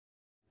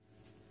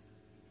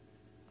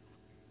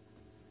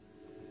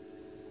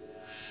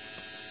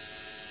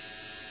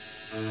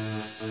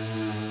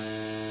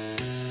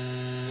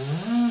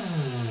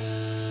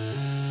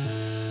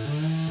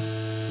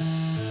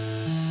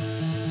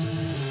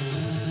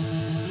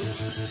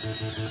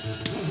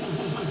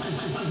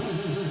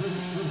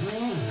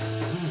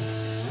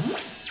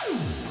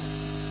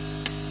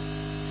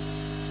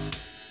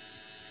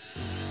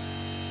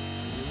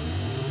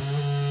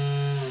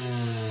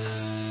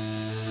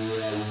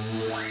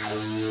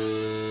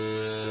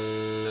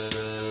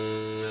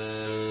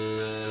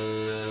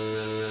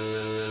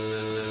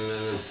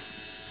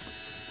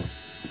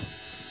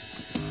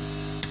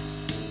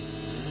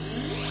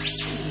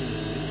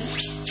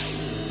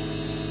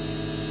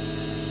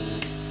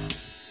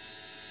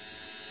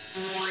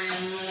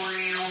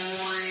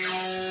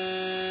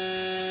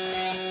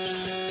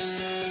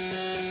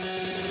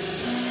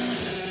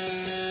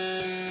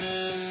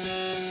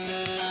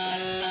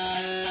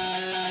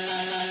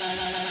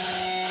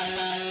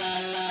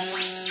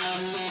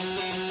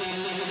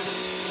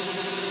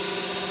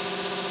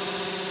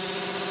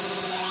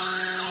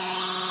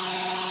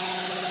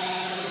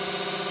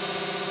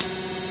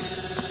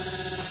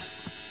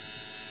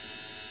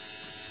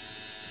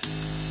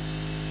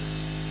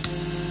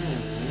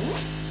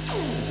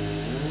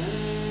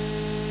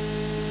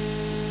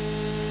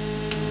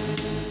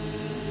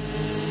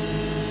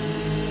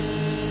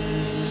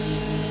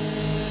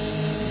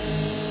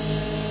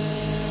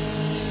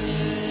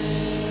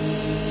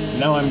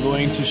Now I'm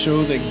going to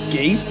show the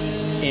gate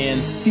and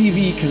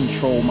CV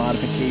control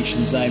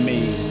modifications I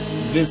made.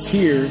 This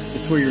here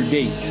is for your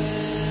gate,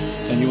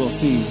 and you will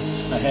see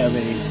I have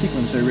a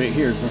sequencer right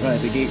here to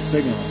provide the gate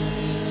signal.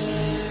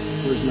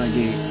 Where's my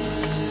gate?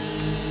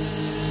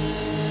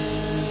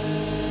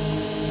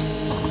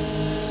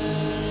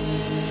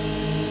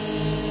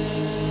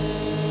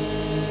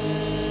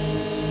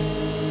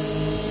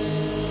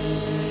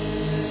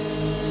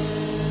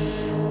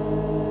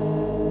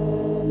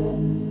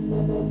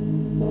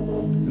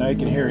 Now you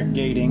can hear it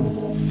gating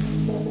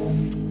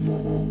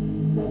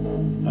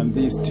on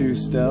these two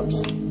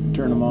steps.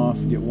 Turn them off,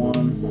 get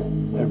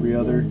one every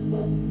other,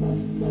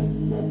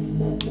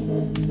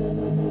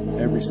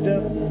 every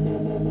step.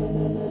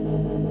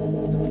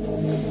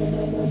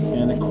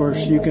 And of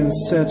course you can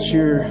set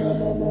your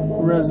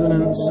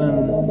resonance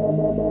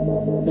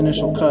and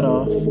initial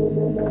cutoff.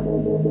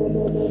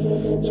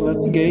 So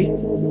that's the gate.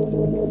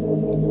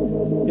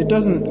 It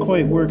doesn't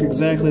quite work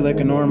exactly like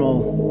a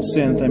normal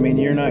synth. I mean,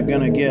 you're not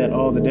going to get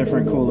all the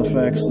different cool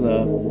effects,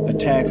 the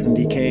attacks and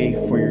decay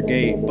for your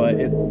gate, but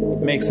it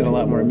makes it a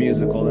lot more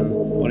musical than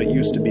what it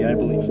used to be, I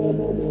believe.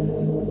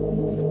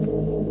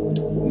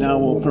 Now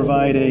we'll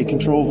provide a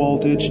control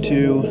voltage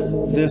to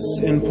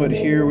this input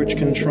here, which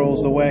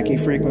controls the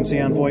wacky frequency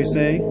on voice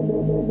A.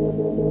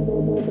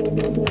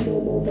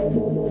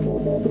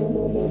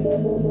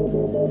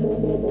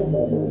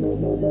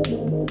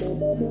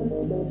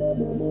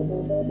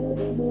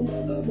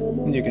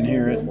 And you can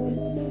hear it.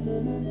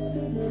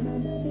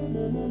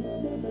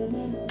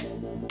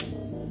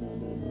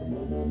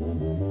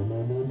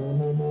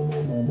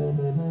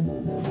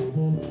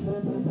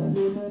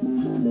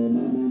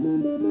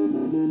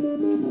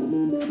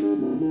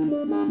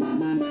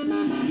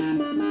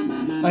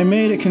 I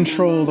made it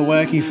control the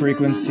wacky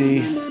frequency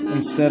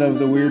instead of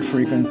the weird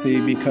frequency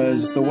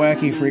because the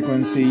wacky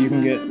frequency, you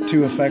can get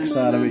two effects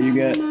out of it. You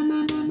get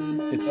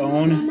its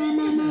own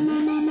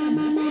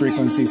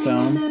frequency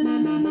sound,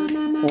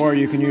 or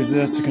you can use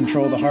this to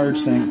control the hard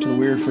sync to the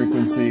weird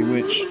frequency,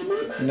 which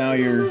now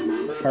your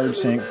hard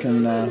sync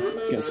can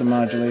get some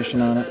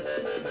modulation on it.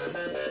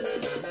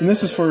 And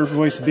this is for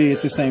voice B,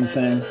 it's the same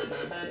thing.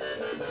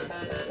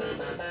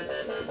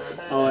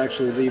 I'll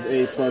actually leave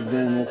A plugged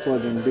in, we'll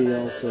plug in B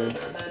also.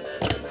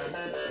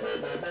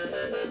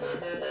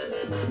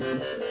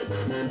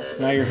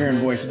 Now you're hearing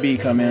voice B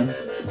come in.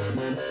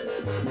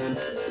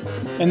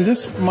 And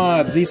this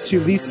mod, these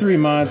three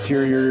mods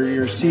here,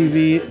 your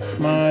CV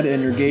mod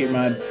and your gate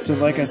mod, so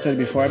like I said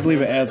before, I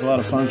believe it adds a lot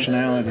of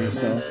functionality.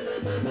 So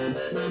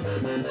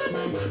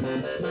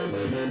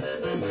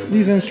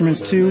these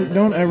instruments too,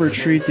 don't ever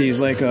treat these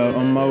like a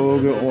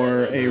Moog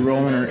or a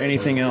Roland or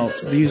anything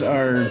else. These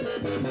are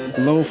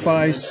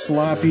lo-fi,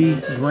 sloppy,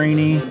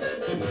 grainy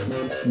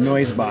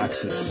noise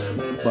boxes,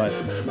 but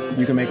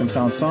you can make them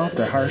sound soft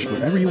or harsh,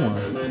 whatever you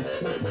want.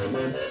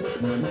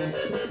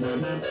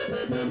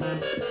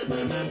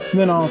 And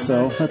then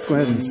also, let's go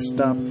ahead and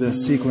stop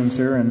this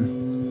sequencer, and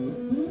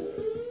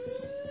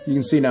you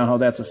can see now how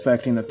that's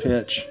affecting the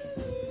pitch.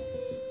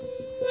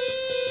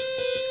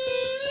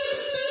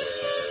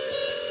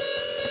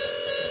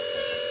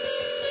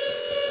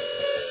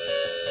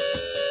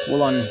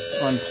 We'll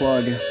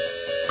unplug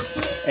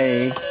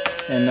A,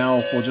 and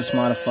now we'll just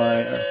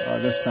modify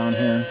this sound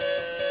here.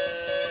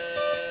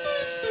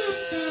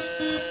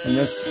 And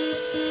this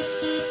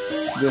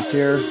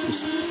here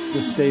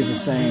just stays the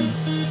same.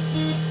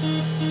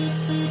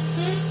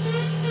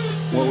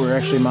 What we're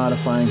actually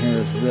modifying here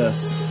is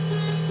this.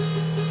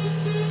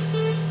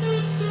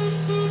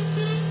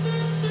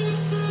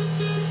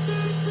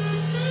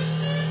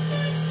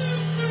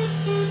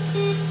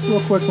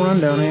 Real quick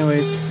rundown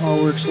anyways,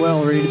 all works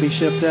well, ready to be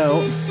shipped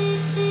out.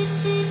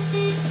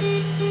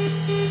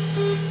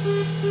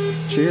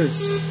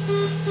 Cheers.